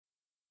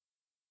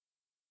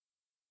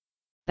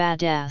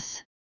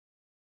badass.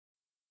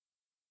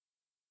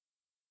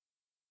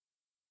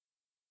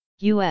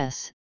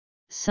 US,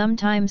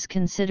 sometimes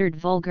considered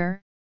vulgar,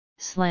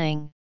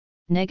 slang,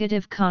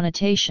 negative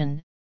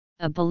connotation,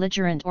 a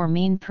belligerent or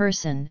mean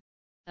person,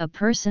 a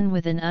person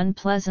with an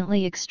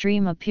unpleasantly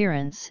extreme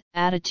appearance,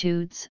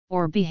 attitudes,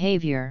 or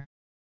behavior.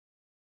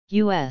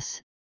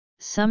 US,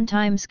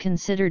 sometimes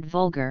considered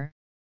vulgar,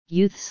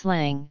 youth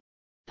slang,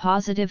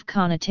 positive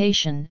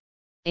connotation,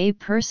 a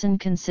person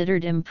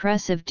considered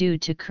impressive due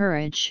to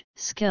courage,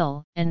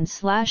 skill,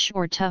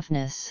 and/or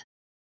toughness.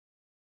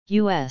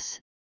 US,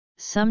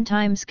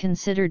 sometimes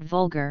considered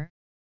vulgar,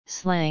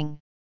 slang,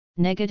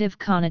 negative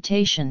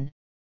connotation,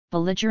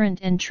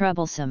 belligerent and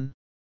troublesome.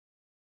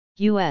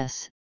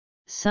 US,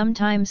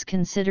 sometimes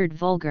considered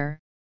vulgar,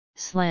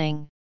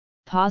 slang,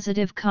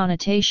 positive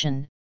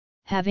connotation,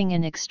 having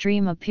an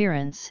extreme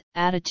appearance,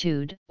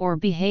 attitude, or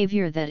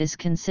behavior that is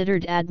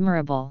considered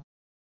admirable.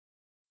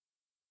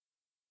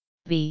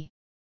 B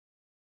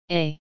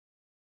A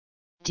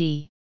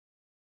D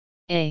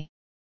A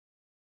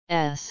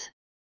S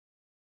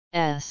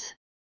S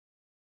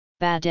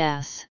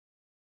badass.